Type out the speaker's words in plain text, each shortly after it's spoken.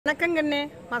வணக்கங்கண்ணே.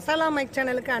 Masala mic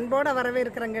சேனலுக்கு அன்போடு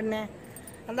வரவேற்கிறேங்கண்ணே.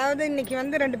 அதாவது இன்றைக்கி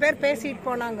வந்து 2 பேர் பேசிட்டு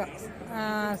போனாங்க.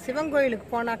 சிவன் கோயிலுக்கு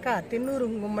போனாக்கா தின்னூறு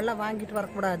கும்பெல்லாம் வாங்கிட்டு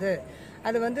வரக்கூடாது,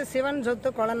 அது வந்து சிவன்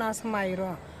சொத்து கொலை நாசம்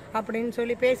ஆயிரும் அப்படின்னு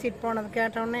சொல்லி பேசிட்டு போனது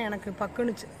கேட்டோன்னே எனக்கு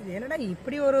பக்குனுச்சு. என்னடா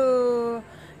இப்படி ஒரு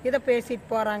இதை பேசிட்டு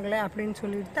போகிறாங்களே அப்படின்னு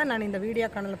சொல்லிட்டு தான் நான் இந்த வீடியோ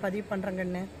சேனலில் பதிவு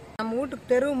பண்ணுறேங்கண்ணே. நம்ம வீட்டுக்கு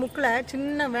தெரு முக்கில்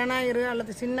சின்ன விநாயகர்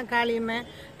அல்லது சின்ன காளியம்மை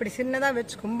இப்படி சின்னதாக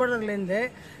வச்சு கும்பிட்றதுலேருந்து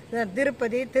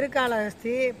திருப்பதி,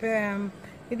 திருக்காளஹஸ்தி,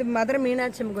 இது மதுரை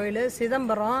மீனாட்சி கோயில்,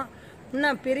 சிதம்பரம்,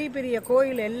 இன்னும் பெரிய பெரிய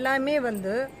கோயில் எல்லாமே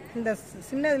வந்து இந்த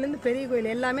சின்னதுலேருந்து பெரிய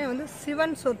கோயில் எல்லாமே வந்து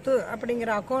சிவன் சொத்து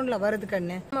அப்படிங்கிற அக்கௌண்ட்டில் வருது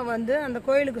கண்ணு. நம்ம வந்து அந்த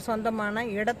கோயிலுக்கு சொந்தமான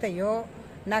இடத்தையோ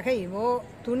நகையோ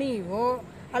துணியோ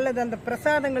அல்லது அந்த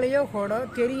பிரசாதங்களையோ கூட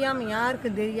தெரியாமல்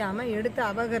யாருக்கும் தெரியாமல் எடுத்து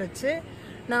அபகரித்து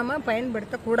நாம்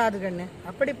பயன்படுத்தக்கூடாது கண்ணு.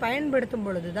 அப்படி பயன்படுத்தும்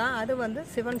பொழுது தான் அது வந்து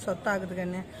சிவன் சொத்தாகுது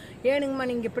கண்ணு. ஏனுங்கம்மா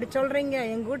நீங்கள் இப்படி சொல்கிறீங்க,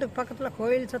 எங்கள் வீட்டுக்கு பக்கத்தில்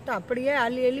கோயில் சொத்து அப்படியே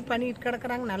அள்ளி அள்ளி பண்ணிட்டு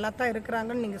கிடக்குறாங்க, நல்லா தான்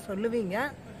இருக்கிறாங்கன்னு நீங்கள் சொல்லுவீங்க.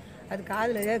 அது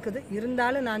காதில் கேட்குது.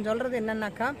 இருந்தாலும் நான் சொல்கிறது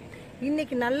என்னன்னாக்கா,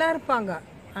 இன்றைக்கி நல்லா இருப்பாங்க,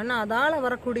 ஆனால் அதால்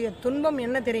வரக்கூடிய துன்பம்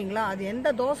என்ன தெரியுங்களா? அது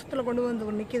எந்த தோஷத்தில் கொண்டு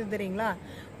வந்து நிற்கிது தெரியுங்களா?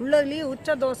 உள்ளதுலேயே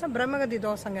உச்ச தோஷம் பிரம்மகதி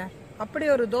தோஷங்க. அப்படி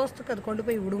ஒரு தோஷத்துக்கு அது கொண்டு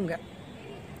போய் விடுங்க.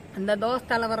 அந்த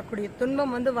தோஷத்தால் வரக்கூடிய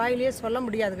துன்பம் வந்து வாயிலேயே சொல்ல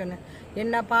முடியாது கண்ணு.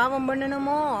 என்ன பாவம்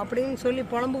பண்ணணுமோ அப்படின்னு சொல்லி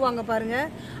புலம்புவாங்க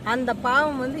பாருங்கள், அந்த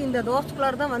பாவம் வந்து இந்த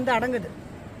தோஷத்துக்குள்ளார தான் வந்து அடங்குது.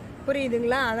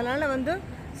 புரியுதுங்களா? அதனால் வந்து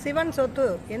சிவன் சொத்து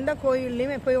எந்த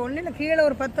கோயில்லையுமே போய் ஒன்றும் இல்லை, கீழே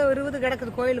ஒரு 10 20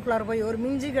 கிடக்குது, கோயிலுக்குள்ளார போய் ஒரு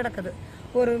மிஞ்சி கிடக்குது,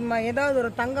 ஒரு ஏதாவது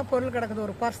ஒரு தங்க பொருள் கிடக்குது,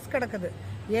 ஒரு பர்ஸ் கிடக்குது,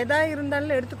 எதா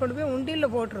இருந்தாலும் எடுத்துக்கொண்டு போய்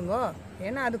உண்டியில் போட்டுருங்கோ.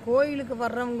 ஏன்னா அது கோயிலுக்கு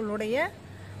வர்றவங்களுடைய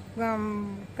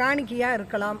காணிக்கையாக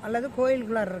இருக்கலாம் அல்லது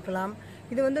கோயிலுக்குள்ளார இருக்கலாம்.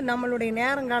 இது வந்து நம்மளுடைய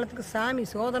நேரங்காலத்துக்கு சாமி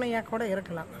சோதனையாக கூட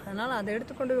இருக்கலாம். அதனால் அதை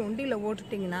எடுத்துக்கொண்டு போய் உண்டியில்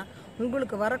ஓட்டுட்டிங்கன்னா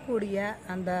உங்களுக்கு வரக்கூடிய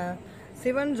அந்த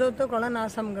சிவன் சொத்து கொலை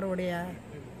நாசம்ங்கிறவுடைய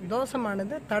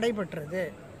தோஷமானது தடைபட்டுருது.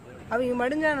 அவங்க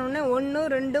மடிஞ்சானோடனே 1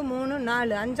 2 3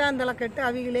 4 5ஆந்தலை கட்டு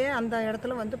அவங்களே அந்த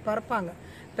இடத்துல வந்து பிறப்பாங்க.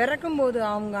 பிறக்கும்போது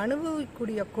அவங்க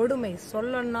அனுபவிக்கக்கூடிய கொடுமை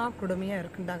சொல்லன்னா கொடுமையாக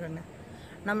இருக்குண்டாங்கன்னு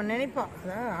நம்ம நினைப்போம்.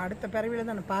 அதான் அடுத்த பிறவியில்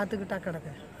தான் நான் பார்த்துக்கிட்டா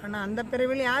கிடக்கு. ஆனால் அந்த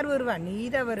பிறவியில் யார் வருவா? நீ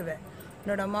தான் வருவேன்.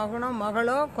 என்னோட மகனோ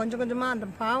மகளோ கொஞ்சம் கொஞ்சமாக அந்த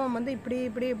பாவம் வந்து இப்படி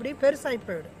இப்படி இப்படி பெருசாகி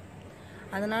போயிடும்.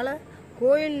 அதனால்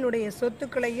கோயிலினுடைய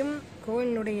சொத்துக்களையும்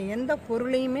கோயிலினுடைய எந்த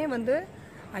பொருளையுமே வந்து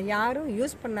யாரும்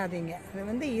யூஸ் பண்ணாதீங்க. அது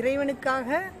வந்து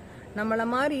இறைவனுக்காக, நம்மளை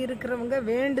மாதிரி இருக்கிறவங்க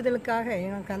வேண்டுதலுக்காக,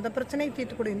 எனக்கு அந்த பிரச்சனையை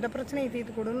தீர்த்து கொடு இந்த பிரச்சனையை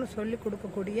தீர்த்து கொடுன்னு சொல்லி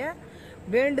கொடுக்கக்கூடிய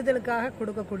வேண்டுதலுக்காக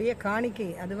கொடுக்கக்கூடிய காணிக்கை.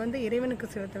 அது வந்து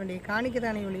இறைவனுக்கு செலுத்த வேண்டிய காணிக்கை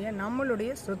தானே ஒழிய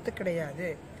நம்மளுடைய சொத்து கிடையாது.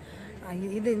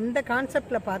 இது இந்த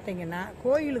கான்செப்டில் பார்த்தீங்கன்னா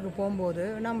கோயிலுக்கு போகும்போது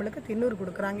நம்மளுக்கு தின்னூறு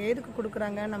கொடுக்குறாங்க. எதுக்கு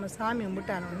கொடுக்குறாங்க? நம்ம சாமி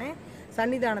கும்பிட்டானோடனே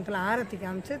சன்னிதானத்தில் ஆரத்தி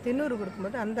காமிச்சு தின்னூறு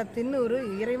கொடுக்கும்போது அந்த தின்னூறு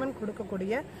இறைவன்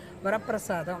கொடுக்கக்கூடிய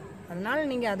வரப்பிரசாதம். அதனால்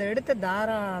நீங்கள் அதை எடுத்து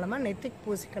தாராளமாக நெத்திக்கு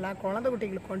பூசிக்கலாம், குழந்தை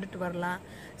குட்டிகளுக்கு கொண்டுட்டு வரலாம்.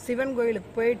 சிவன்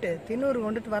கோயிலுக்கு போயிட்டு தின்னூறு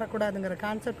கொண்டுட்டு வரக்கூடாதுங்கிற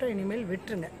கான்செப்டை இனிமேல்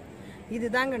விட்டுருங்க.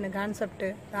 இதுதாங்க இந்த கான்செப்ட்டு.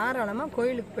 தாராளமாக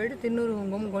கோயிலுக்கு போயிட்டு தின்னூறு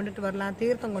குங்குமம் கொண்டுட்டு வரலாம்,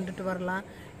 தீர்த்தம் கொண்டுட்டு வரலாம்,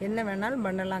 என்ன வேணாலும்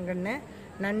பண்ணலாங்கன்னு.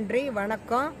 நன்றி,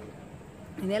 வணக்கம்.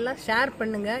 இதெல்லாம் ஷேர்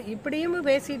பண்ணுங்கள். இப்படியும்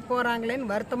பேசிட்டு போகிறாங்களேன்னு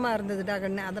வருத்தமாக இருந்ததுடா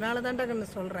கண்ணு. அதனால தான்டா கண்ணு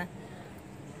சொல்கிறேன்.